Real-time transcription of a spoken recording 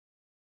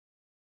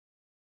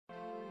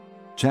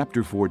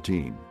Chapter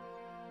 14.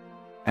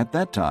 At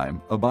that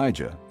time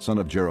Ahijah, son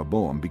of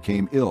Jeroboam,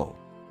 became ill,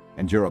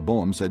 and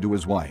Jeroboam said to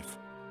his wife,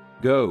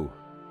 "Go,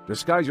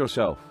 disguise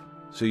yourself,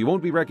 so you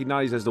won't be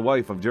recognized as the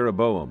wife of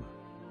Jeroboam.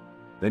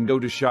 Then go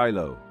to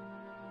Shiloh.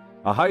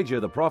 Ahijah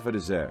the prophet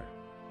is there,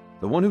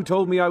 the one who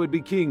told me I would be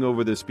king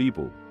over this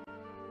people.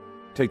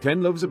 Take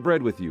 10 loaves of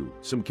bread with you,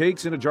 some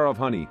cakes and a jar of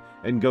honey,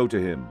 and go to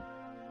him.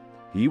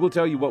 He will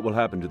tell you what will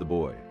happen to the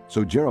boy."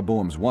 So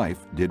Jeroboam's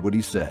wife did what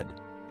he said,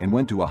 and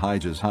went to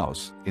Ahijah's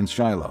house in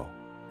Shiloh.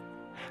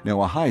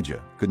 Now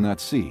Ahijah could not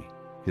see,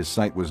 his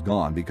sight was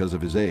gone because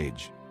of his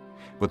age.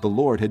 But the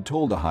Lord had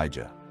told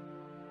Ahijah,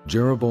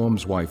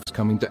 "Jeroboam's wife is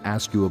coming to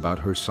ask you about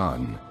her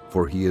son,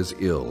 for he is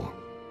ill,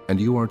 and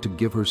you are to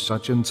give her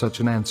such and such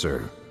an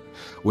answer.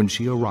 When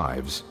she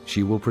arrives,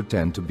 she will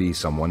pretend to be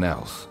someone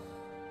else."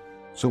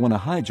 So when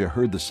Ahijah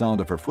heard the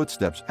sound of her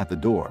footsteps at the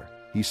door,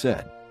 he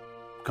said,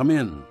 "Come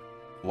in,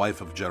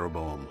 wife of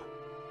Jeroboam.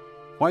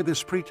 Why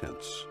this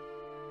pretense?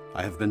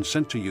 I have been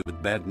sent to you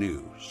with bad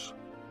news.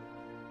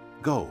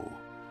 Go,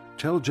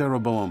 tell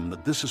Jeroboam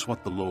that this is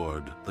what the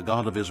Lord, the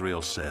God of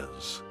Israel,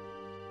 says.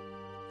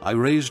 I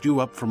raised you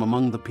up from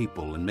among the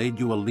people and made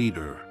you a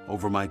leader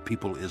over my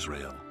people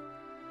Israel.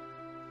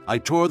 I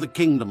tore the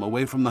kingdom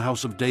away from the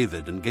house of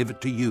David and gave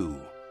it to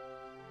you.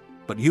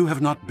 But you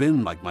have not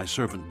been like my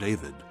servant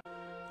David,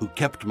 who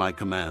kept my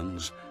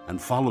commands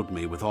and followed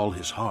me with all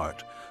his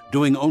heart,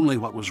 doing only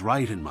what was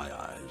right in my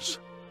eyes.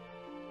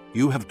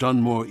 You have done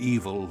more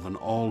evil than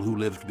all who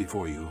lived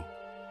before you.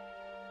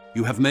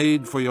 You have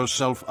made for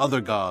yourself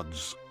other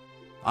gods,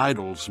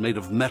 idols made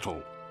of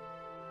metal.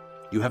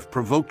 You have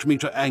provoked me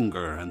to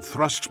anger and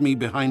thrust me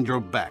behind your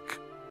back.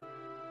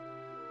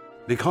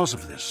 Because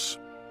of this,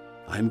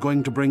 I am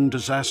going to bring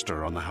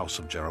disaster on the house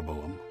of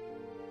Jeroboam.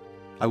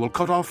 I will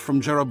cut off from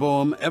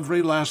Jeroboam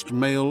every last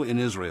male in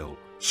Israel,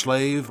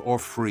 slave or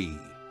free.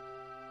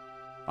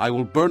 I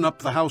will burn up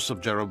the house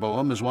of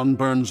Jeroboam as one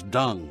burns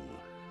dung,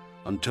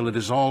 until it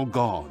is all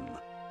gone.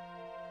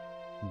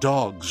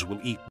 Dogs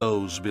will eat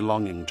those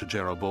belonging to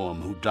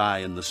Jeroboam who die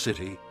in the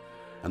city,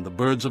 and the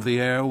birds of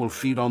the air will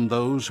feed on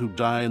those who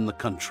die in the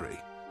country.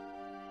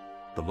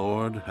 The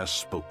Lord has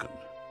spoken.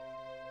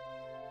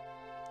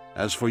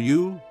 As for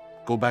you,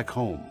 go back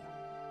home.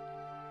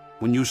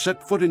 When you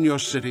set foot in your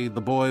city,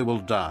 the boy will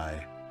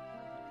die.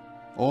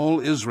 All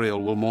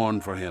Israel will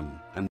mourn for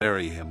him and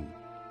bury him.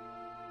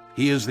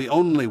 He is the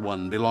only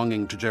one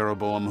belonging to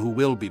Jeroboam who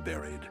will be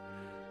buried,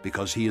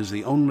 because he is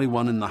the only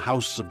one in the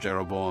house of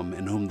Jeroboam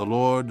in whom the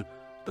Lord,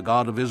 the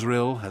God of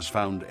Israel, has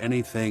found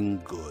anything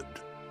good.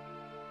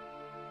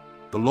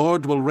 The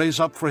Lord will raise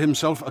up for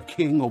himself a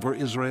king over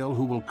Israel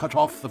who will cut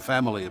off the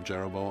family of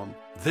Jeroboam.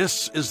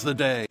 This is the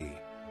day.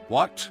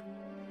 What?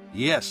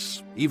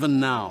 Yes, even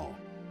now.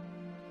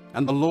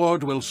 And the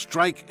Lord will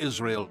strike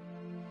Israel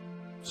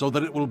so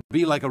that it will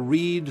be like a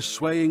reed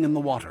swaying in the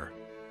water.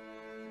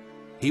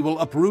 He will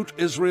uproot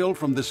Israel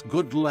from this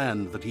good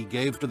land that he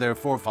gave to their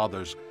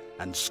forefathers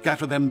and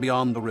scatter them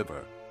beyond the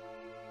river,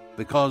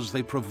 because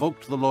they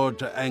provoked the Lord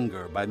to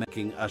anger by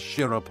making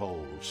Asherah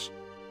poles.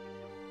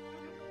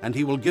 And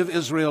he will give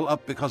Israel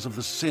up because of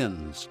the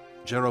sins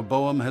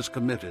Jeroboam has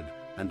committed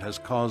and has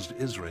caused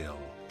Israel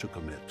to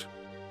commit."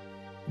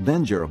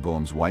 Then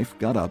Jeroboam's wife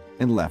got up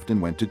and left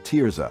and went to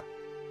Tirzah.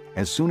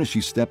 As soon as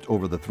she stepped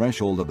over the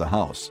threshold of the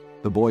house,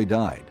 the boy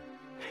died.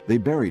 They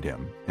buried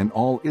him, and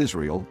all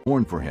Israel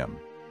mourned for him,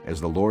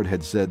 as the Lord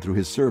had said through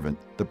his servant,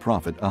 the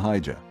prophet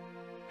Ahijah.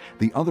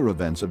 The other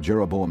events of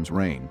Jeroboam's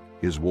reign,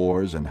 his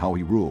wars and how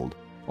he ruled,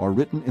 are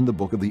written in the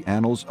book of the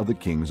annals of the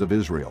kings of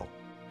Israel.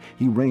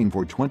 He reigned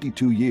for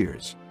 22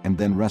 years, and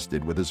then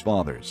rested with his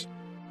fathers.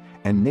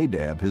 And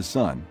Nadab his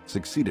son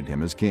succeeded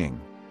him as king.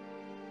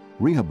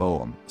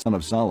 Rehoboam, son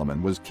of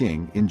Solomon, was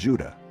king in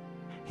Judah.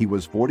 He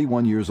was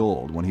 41 years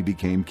old when he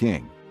became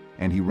king,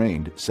 and he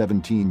reigned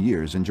 17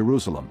 years in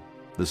Jerusalem,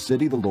 the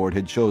city the Lord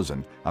had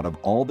chosen out of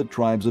all the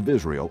tribes of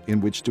Israel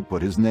in which to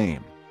put his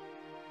name.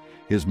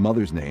 His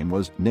mother's name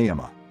was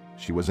Naamah.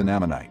 She was an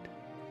Ammonite.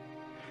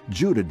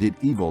 Judah did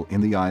evil in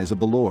the eyes of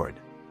the Lord.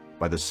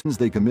 By the sins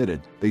they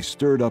committed, they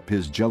stirred up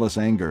his jealous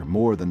anger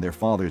more than their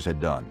fathers had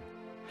done.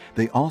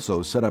 They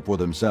also set up for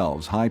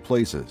themselves high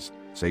places,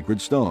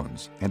 sacred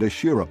stones, and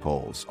Asherah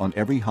poles on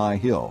every high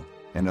hill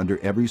and under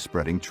every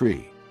spreading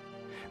tree.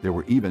 There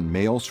were even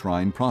male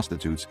shrine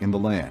prostitutes in the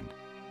land.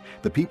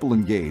 The people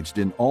engaged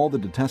in all the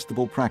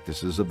detestable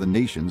practices of the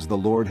nations the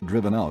Lord had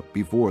driven out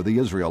before the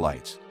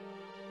Israelites.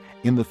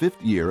 In the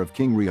 5th year of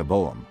King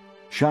Rehoboam,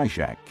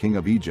 Shishak, king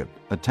of Egypt,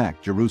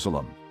 attacked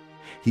Jerusalem.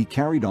 He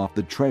carried off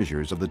the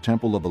treasures of the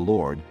temple of the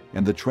Lord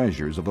and the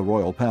treasures of the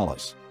royal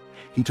palace.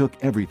 He took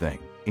everything,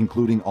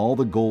 including all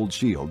the gold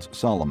shields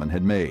Solomon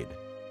had made.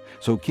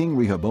 So King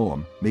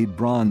Rehoboam made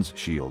bronze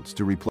shields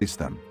to replace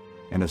them,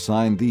 and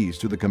assigned these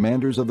to the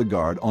commanders of the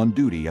guard on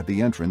duty at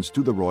the entrance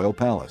to the royal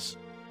palace.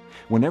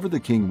 Whenever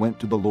the king went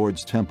to the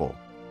Lord's temple,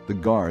 the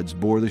guards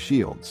bore the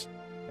shields,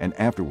 and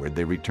afterward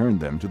they returned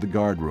them to the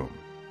guard room.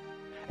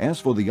 As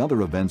for the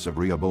other events of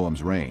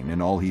Rehoboam's reign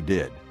and all he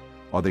did,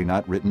 are they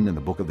not written in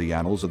the book of the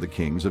annals of the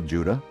kings of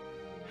Judah?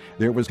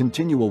 There was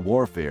continual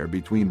warfare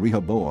between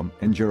Rehoboam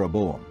and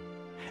Jeroboam,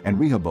 and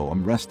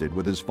Rehoboam rested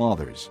with his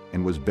fathers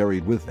and was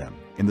buried with them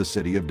in the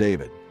city of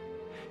David.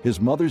 His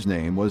mother's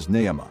name was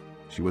Naamah,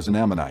 she was an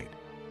Ammonite,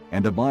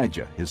 and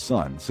Abijah his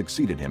son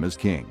succeeded him as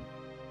king.